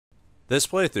This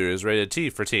playthrough is rated T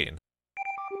for teen.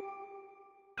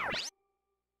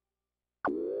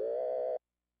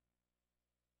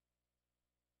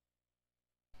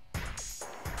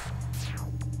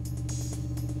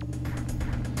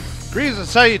 Greetings and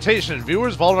salutations,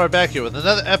 viewers. Vauldemare back here with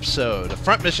another episode of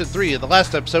Front Mission 3. In the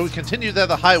last episode, we continued down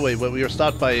the highway when we were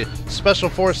stopped by Special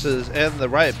Forces and the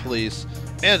Riot Police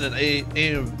and an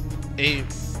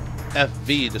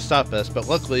AFV to stop us. But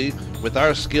luckily, with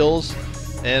our skills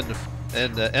and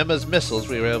Emma's missiles,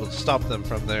 we were able to stop them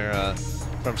from their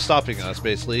from stopping us,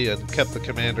 basically, and kept the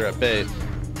commander at bay.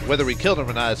 Whether we killed him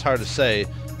or not, it's hard to say.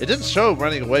 It didn't show him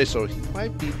running away, so he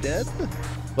might be dead.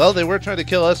 Well, they were trying to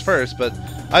kill us first, but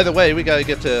either way, we gotta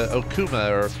get to Okuma,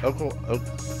 or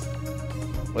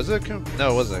was it Okuma?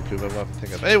 No, it wasn't Okuma, what I'm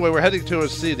thinking of. Anyway, we're heading to a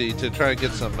city to try and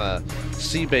get some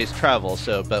sea-based travel,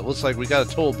 but looks like we got a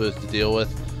toll booth to deal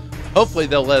with. Hopefully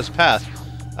they'll let us pass.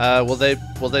 Will they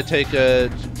take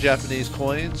Japanese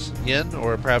coins, yen,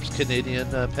 or perhaps Canadian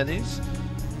pennies?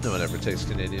 No one ever takes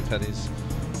Canadian pennies.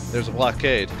 There's a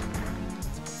blockade.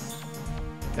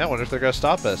 Yeah, I wonder if they're gonna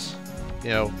stop us. You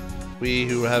know, we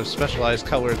who have specialized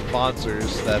colored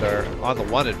wanzers that are on the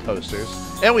wanted posters.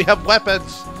 And we have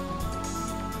weapons!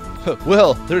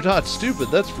 Well, they're not stupid,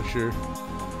 that's for sure.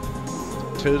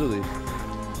 Totally.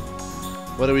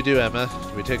 What do we do, Emma?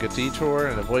 Do we take a detour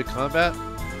and avoid combat?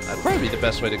 That'd probably be the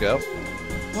best way to go.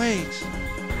 Wait!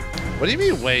 What do you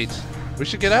mean, wait? We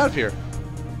should get out of here.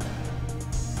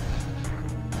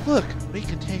 Look, we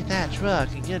can take that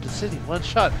truck and get to the city in one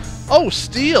shot. Oh,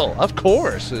 steal! Of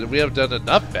course! We have done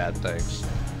enough bad things.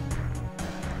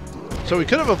 So we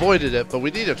could have avoided it, but we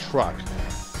need a truck.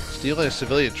 Stealing a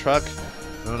civilian truck?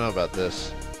 I don't know about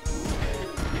this.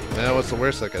 Man, what's the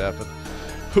worst that could happen?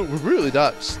 We're really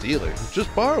not stealing, we're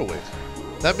just borrowing.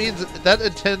 That means that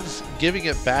intends giving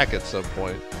it back at some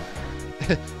point.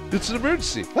 It's an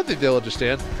emergency. I think they'll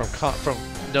understand from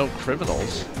known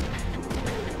criminals.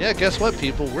 Yeah, guess what,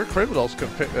 people? We're criminals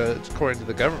according to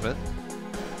the government.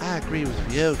 I agree with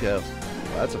Ryogo.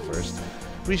 Well, that's a first.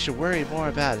 We should worry more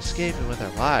about escaping with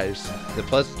our lives. The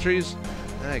pleasantries?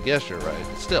 I guess you're right.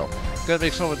 But still, it's gonna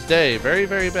make someone's day very,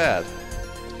 very bad.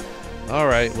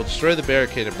 Alright, we'll destroy the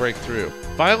barricade and break through.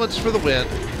 Violence for the win.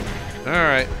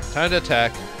 Alright, time to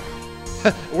attack.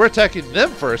 We're attacking them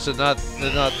first and not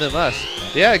them us.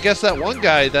 Yeah, I guess that one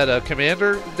guy, that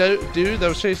commander dude that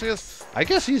was chasing us, I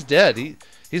guess he's dead.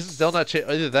 He's still not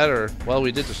either that or, well,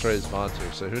 we did destroy his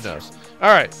monster, so who knows.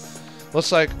 Alright,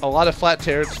 looks like a lot of flat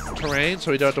terrain,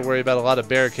 so we don't have to worry about a lot of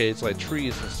barricades like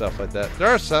trees and stuff like that. There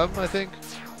are some, I think,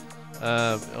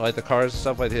 like the cars and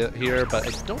stuff like here, but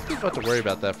I don't think we'll have to worry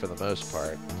about that for the most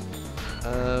part.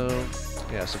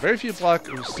 Yeah, so very few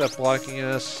stuff blocking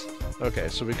us. Okay,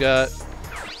 so we got,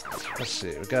 let's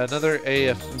see, we got another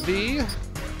AFV.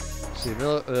 See,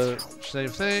 same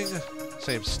thing,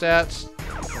 same stats.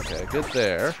 Okay, good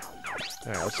there.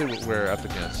 Alright, let's see what we're up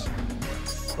against.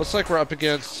 Looks like we're up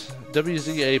against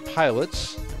WZA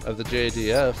pilots of the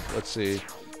JDF. Let's see.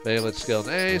 Valence skill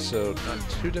in A, so not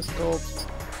too difficult.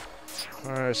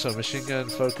 Alright, so machine gun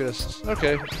focused.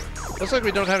 Okay. Looks like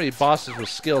we don't have any bosses with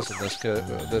skills in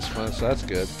this one, so that's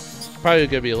good. Probably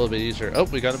gonna be a little bit easier. Oh,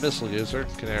 we got a missile user,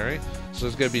 Canary. So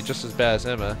it's gonna be just as bad as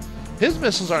Emma. His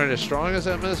missiles aren't as strong as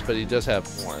Emma's, but he does have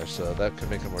more, so that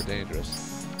could make him more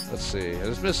dangerous. Let's see. And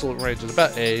his missile range is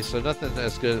about A, so nothing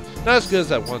as good. Not as good as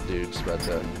that one dude's, but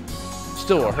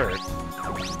still will hurt.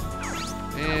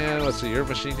 And let's see. Your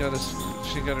machine gunner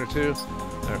too.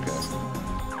 Okay.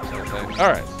 Same thing.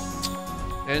 All right.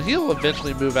 And he'll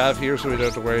eventually move out of here, so we don't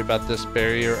have to worry about this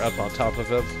barrier up on top of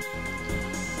him.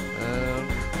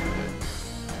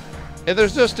 And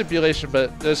there's no stipulation,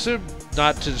 but assume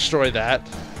not to destroy that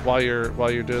while you're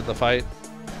doing the fight.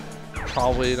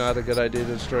 Probably not a good idea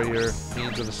to destroy your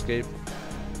means of escape.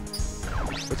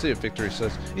 Let's see what victory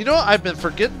says. You know what? I've been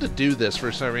forgetting to do this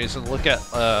for some reason. Look at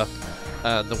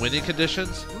the winning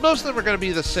conditions. Most of them are going to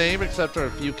be the same, except for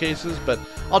a few cases, but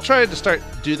I'll try to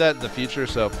do that in the future.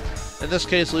 So, in this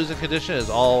case, losing condition is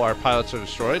all our pilots are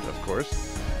destroyed, of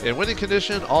course. In winning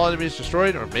condition, all enemies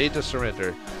destroyed or made to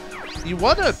surrender. You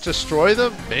want to destroy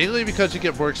them mainly because you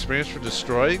get more experience for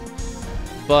destroying.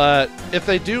 But if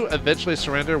they do eventually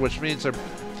surrender, which means their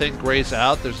thing grays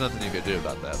out, there's nothing you can do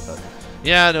about that. But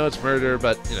yeah, I know it's murder,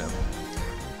 but you know.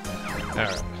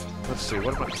 Alright, let's see.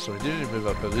 What am I? So we do need to move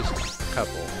up at least a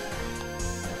couple.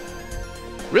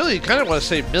 Really, you kind of want to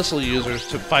save missile users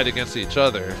to fight against each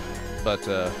other, but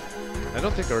I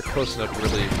don't think we're close enough to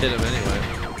really hit him anyway.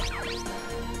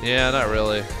 Yeah, not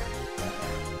really.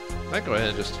 I might go ahead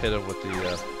and just hit him with the.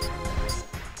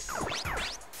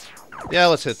 Yeah,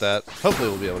 let's hit that. Hopefully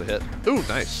we'll be able to hit. Ooh,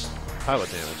 nice. pilot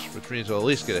damage, which means we'll at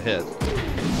least get a hit.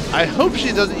 I hope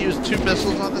she doesn't use 2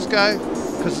 missiles on this guy,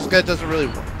 because this guy doesn't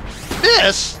really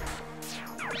miss.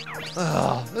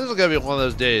 Oh, this is gonna be one of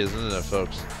those days, isn't it,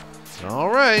 folks? All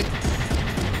right.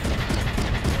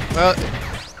 Well,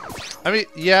 I mean,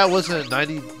 yeah, it wasn't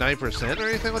 99% or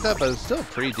anything like that, but it's still a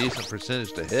pretty decent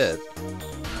percentage to hit.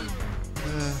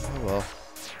 Oh well.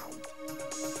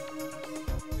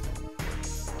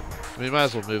 We might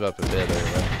as well move up a bit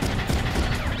anyway.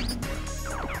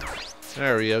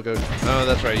 There we go. Oh,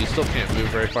 that's right. You still can't move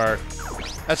very far.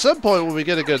 At some point, when we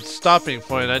get a good stopping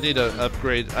point, I need to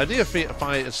upgrade. I need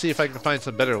to see if I can find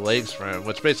some better legs for him,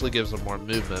 which basically gives him more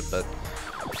movement. But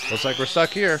looks like we're stuck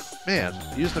here. Man,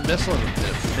 used a missile and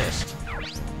it missed.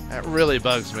 That really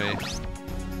bugs me.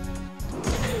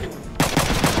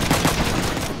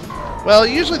 Well,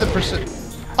 usually the percent.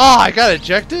 Oh, I got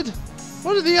ejected?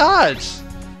 What are the odds?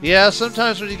 Yeah,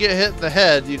 sometimes when you get hit in the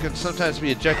head, you can sometimes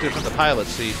be ejected from the pilot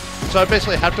seat. So I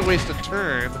basically have to waste a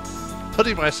turn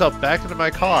putting myself back into my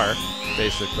car,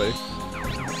 basically.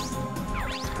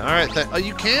 Alright,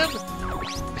 you can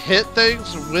hit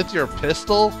things with your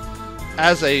pistol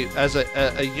as a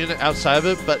unit outside of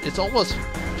it, but it's almost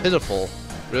pitiful.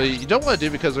 Really, you don't want to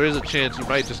do because there is a chance you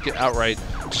might just get outright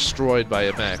destroyed by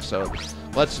a mech. So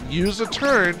let's use a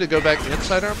turn to go back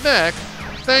inside our mech.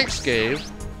 Thanks, Gabe.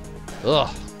 Ugh.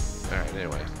 Alright,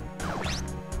 anyway.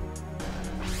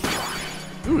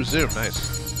 Ooh, zoom,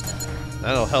 nice.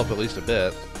 That'll help at least a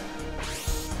bit.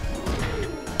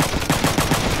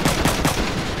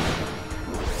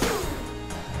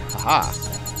 Haha.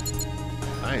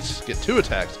 Nice. Get 2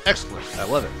 attacks. Excellent. I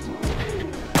love it.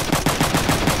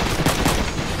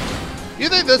 You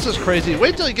think this is crazy?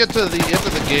 Wait till you get to the end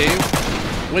of the game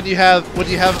when you have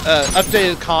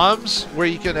updated comms where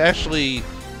you can actually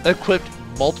equip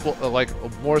multiple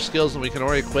more skills than we can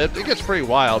already equip. It gets pretty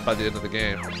wild by the end of the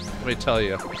game. Let me tell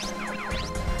you.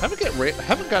 Haven't gotten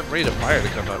rate of fire to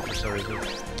come up for some reason. Yeah,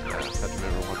 have to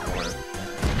remember one more.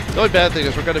 The only bad thing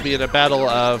is we're going to be in a battle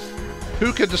of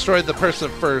who can destroy the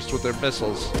person first with their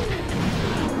missiles.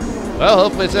 Well,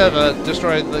 hopefully it's Eva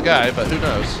destroying the guy, but who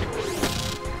knows?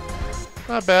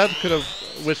 Not bad. Could have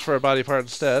wished for a body part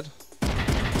instead.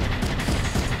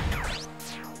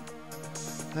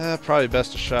 Probably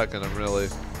best to shotgun him, really.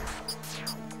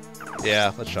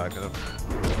 Yeah, let's shotgun him.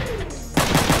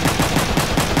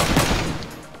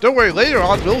 Don't worry, later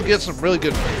on we'll get some really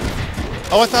good...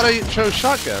 Oh, I thought I chose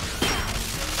shotgun.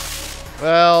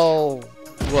 Well,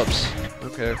 whoops.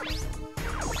 Okay.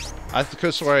 I could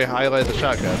have sworn I highlighted the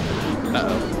shotgun.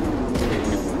 Uh-oh.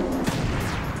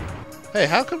 Hey,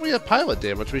 how come we have pilot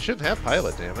damage? We shouldn't have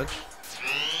pilot damage.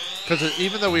 Because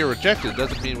even though we were rejected,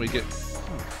 doesn't mean we get...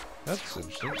 That's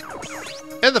interesting.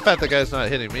 And the fact that guy's not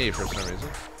hitting me for some reason.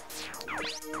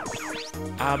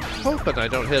 I'm hoping I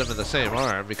don't hit him in the same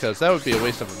arm, because that would be a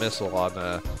waste of a missile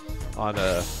on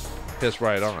his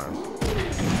right arm.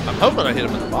 I'm hoping I hit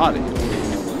him in the body.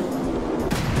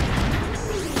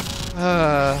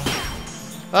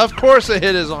 Of course I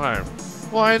hit his arm.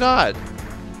 Why not?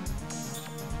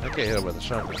 I can't hit him with a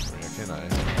shotgun from here, can I?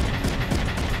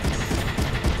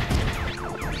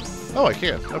 Oh, I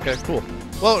can. Okay, cool.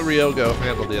 Well, Ryogo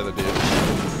handled the other dude.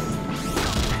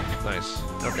 Nice.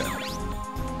 Okay.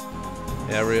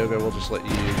 Yeah, Ryogo, we'll just let you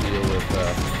deal with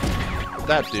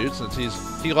that dude since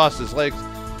he lost his legs.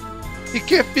 He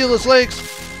can't feel his legs.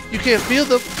 You can't feel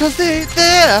them because they ain't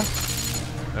there.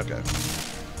 Okay.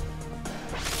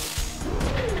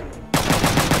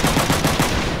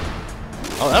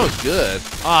 Oh, that was good.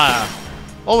 Ah,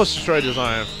 almost destroyed his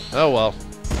arm. Oh well.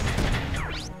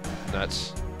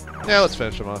 Nuts. Yeah, let's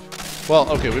finish him off. Well,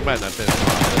 okay, we might not finish him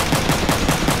off.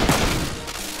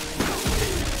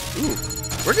 Ooh,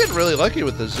 we're getting really lucky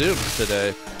with the zooms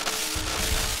today.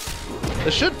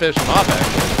 This should finish him off,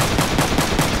 actually.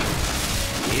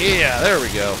 Yeah, there we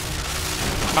go.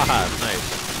 Haha, nice.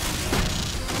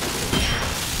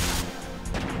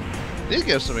 Did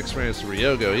give some experience to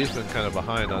Ryogo. He's been kind of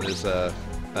behind on his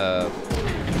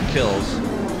kills.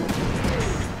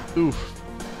 Oof.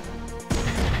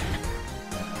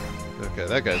 Okay,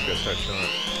 that guy's gonna start showing up.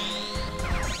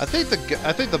 I think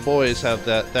the boys have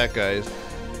that guy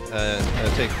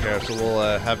taken care of, so we'll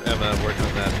have Emma work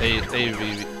on that A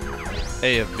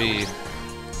of B.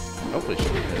 Hopefully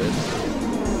she'll get it.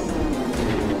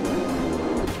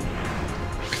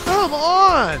 Come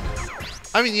on!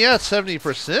 I mean, yeah, it's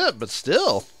 70%, but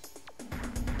still.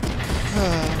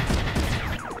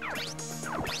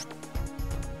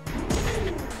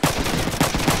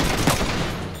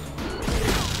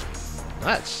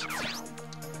 Nuts.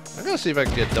 I'm gonna see if I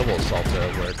can get double assault to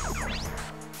work.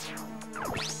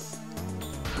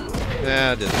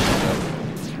 Nah, it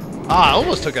didn't. Ah, I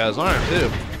almost took out his arm, too.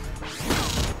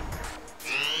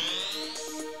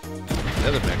 The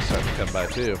other mech's starting to come by,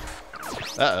 too.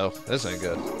 Uh-oh, this ain't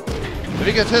good. If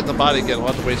he gets hit in the body again, we'll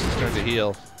have to waste his turn to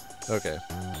heal. Okay.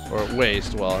 Or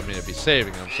waste. Well, I mean, it'd be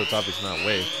saving him, so it's obviously not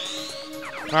waste.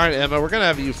 Alright, Emma, we're gonna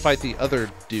have you fight the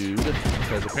other dude,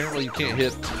 because apparently you can't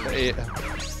hit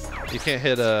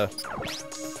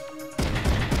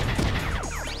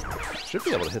should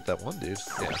be able to hit that one dude.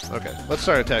 Yeah, okay. Let's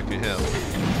start attacking him.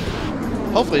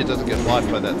 Hopefully it doesn't get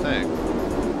blocked by that thing.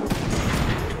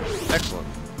 Excellent.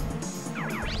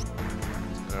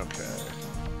 Okay.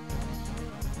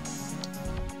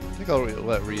 I think I'll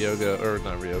let Ryoga, or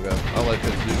not Ryoga, I'll let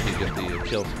Kazuki get the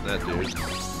kill from that dude.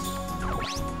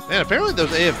 Man, apparently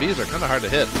those AFVs are kind of hard to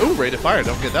hit. Ooh, rate of fire.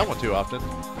 Don't get that one too often.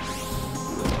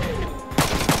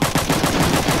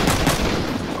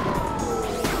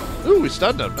 Ooh, we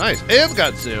stunned him. Nice. And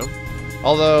got zoom.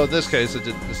 Although, in this case,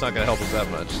 it's not going to help us that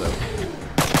much, so.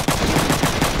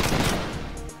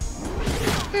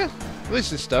 Yeah, at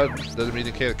least he's stunned. Doesn't mean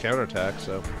he can't counterattack,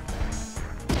 so.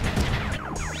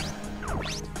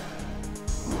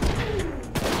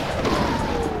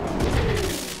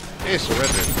 He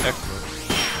surrendered. Excellent.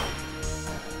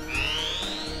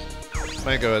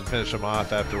 Might go ahead and finish him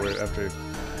off afterward.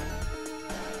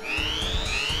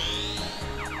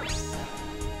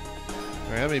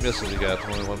 Alright, how many missiles you got?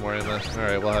 Only one more, Emma?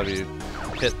 Alright, we'll have you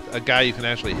hit a guy you can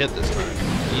actually hit this time.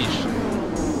 Yeesh.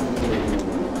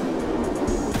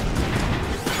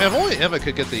 Man, if only Emma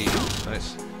could get the...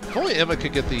 Nice. If only Emma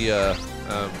could get the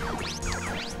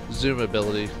zoom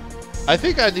ability. I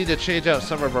think I need to change out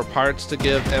some of our parts to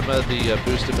give Emma the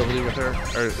boost ability with her.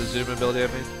 Or the zoom ability, I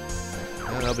mean.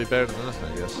 And that'll be better than this,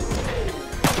 I guess.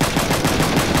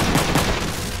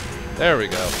 There we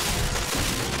go.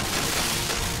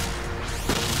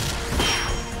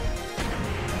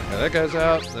 Okay, that guy's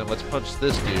out. Then let's punch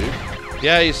this dude.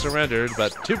 Yeah, he surrendered,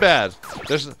 but too bad.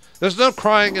 There's no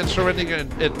crying and surrendering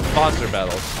in monster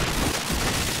battles.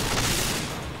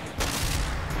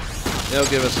 It'll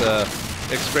give us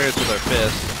experience with our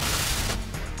fists.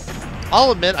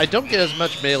 I'll admit, I don't get as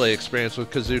much melee experience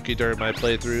with Kazuki during my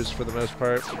playthroughs for the most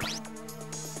part.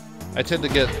 I tend to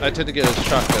get his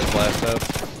shotgun blast up.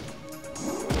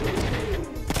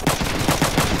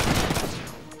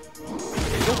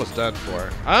 He's almost done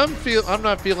for. I'm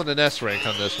not feeling an S rank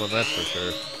on this one, that's for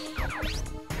sure.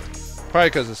 Probably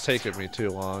because it's taken me too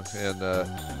long and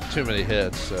too many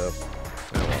hits. So, oh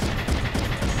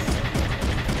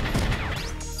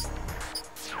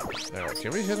well. All right,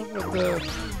 can we hit him with the?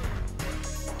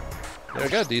 Yeah, I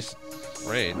got a decent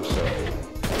range, so.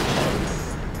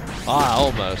 Ah,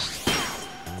 almost.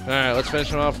 Alright, let's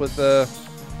finish him off with some,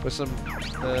 let's get a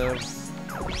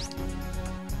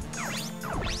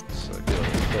little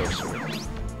closer.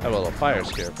 Have a little fire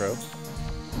scarecrow.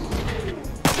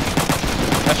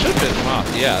 That should finish him off.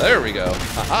 Yeah, there we go.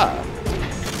 Haha.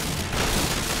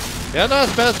 Yeah, not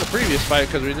as bad as the previous fight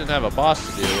because we didn't have a boss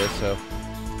to deal with, so.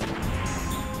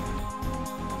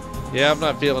 Yeah, I'm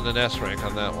not feeling an S rank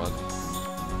on that one.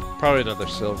 Probably another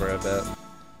silver, I bet.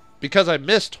 Because I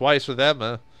missed twice with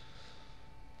Emma.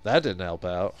 That didn't help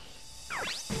out.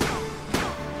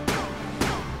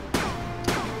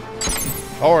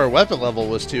 Oh, our weapon level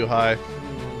was too high.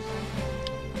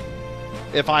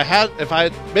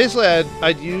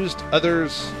 I'd used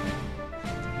others.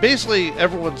 Basically,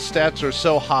 everyone's stats are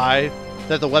so high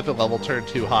that the weapon level turned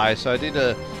too high. So I need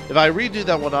to, if I redo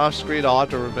that one off screen, I'll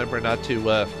have to remember not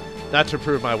to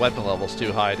prove my weapon levels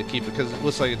too high to keep it, because it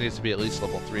looks like it needs to be at least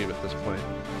level 3 at this point.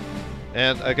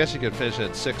 And I guess you can finish it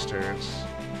in 6 turns.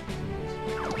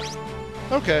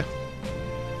 Okay.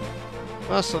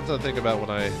 Well, that's something to think about when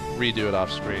I redo it off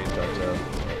screen, but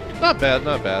not bad,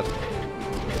 not bad.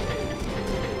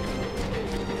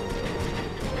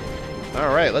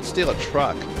 Alright, let's steal a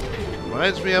truck.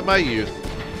 Reminds me of my youth.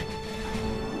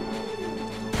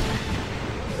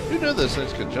 Who knew those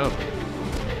things could jump?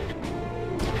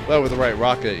 Well, with the right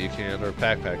rocket you can, or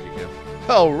backpack you can.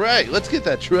 Alright, let's get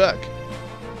that truck.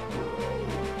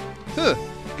 Huh,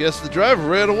 guess the driver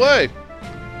ran away.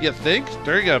 You think?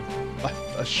 During a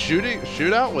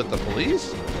shootout with the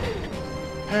police?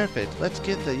 Perfect, let's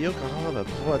get the Yokohama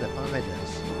before they find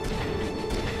us.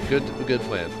 Good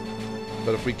plan.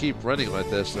 But if we keep running like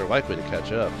this, they're likely to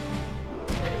catch up.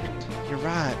 You're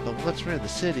right, but once we're in the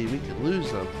city, we could lose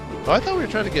them. Oh, I thought we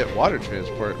were trying to get water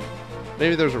transport.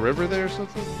 Maybe there's a river there or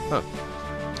something? Huh.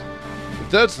 If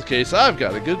that's the case, I've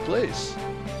got a good place.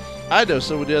 I know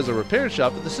someone who has a repair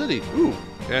shop in the city. Ooh,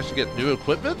 can I actually get new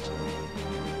equipment?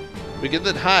 We can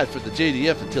then hide from the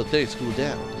JDF until things cool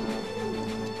down.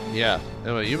 Yeah,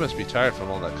 Emma, you must be tired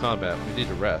from all that combat. We need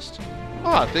to rest.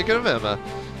 Ah, thinking of Emma.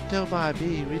 Don't mind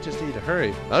me, we just need to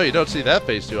hurry. Oh, you don't see that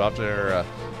face too often, or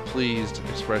pleased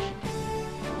expression.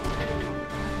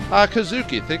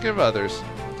 Kazuki, think of others.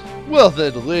 Well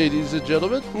then, ladies and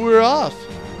gentlemen, we're off.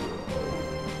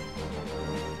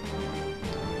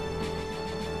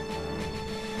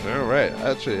 Alright,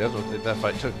 actually, I don't think that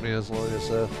fight took me as long as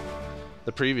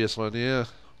the previous one, yeah.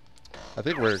 I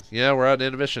think we're on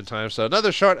intermission time, so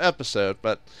another short episode,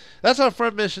 but that's how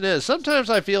Front Mission is. Sometimes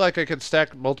I feel like I can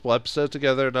stack multiple episodes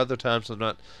together, and other times I'm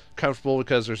not comfortable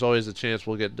because there's always a chance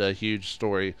we'll get into a huge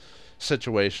story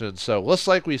situation. So, looks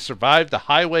like we survived the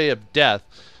Highway of Death,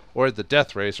 or the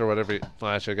Death Race, or whatever.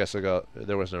 Well, actually, I guess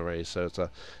there was no race, so it's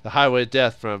the Highway of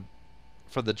Death from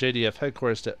the JDF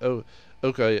headquarters to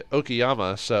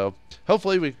Okayama. So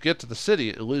hopefully we can get to the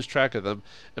city and lose track of them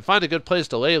and find a good place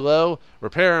to lay low,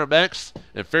 repair our mechs,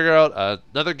 and figure out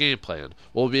another game plan.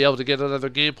 Will we be able to get another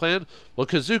game plan? Will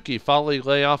Kazuki finally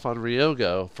lay off on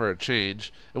Ryogo for a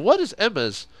change? And what is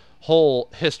Emma's whole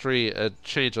history and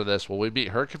change on this? Will we meet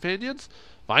her companions?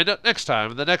 Find out next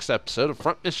time in the next episode of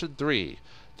Front Mission 3.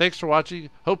 Thanks for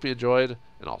watching, hope you enjoyed,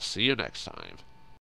 and I'll see you next time.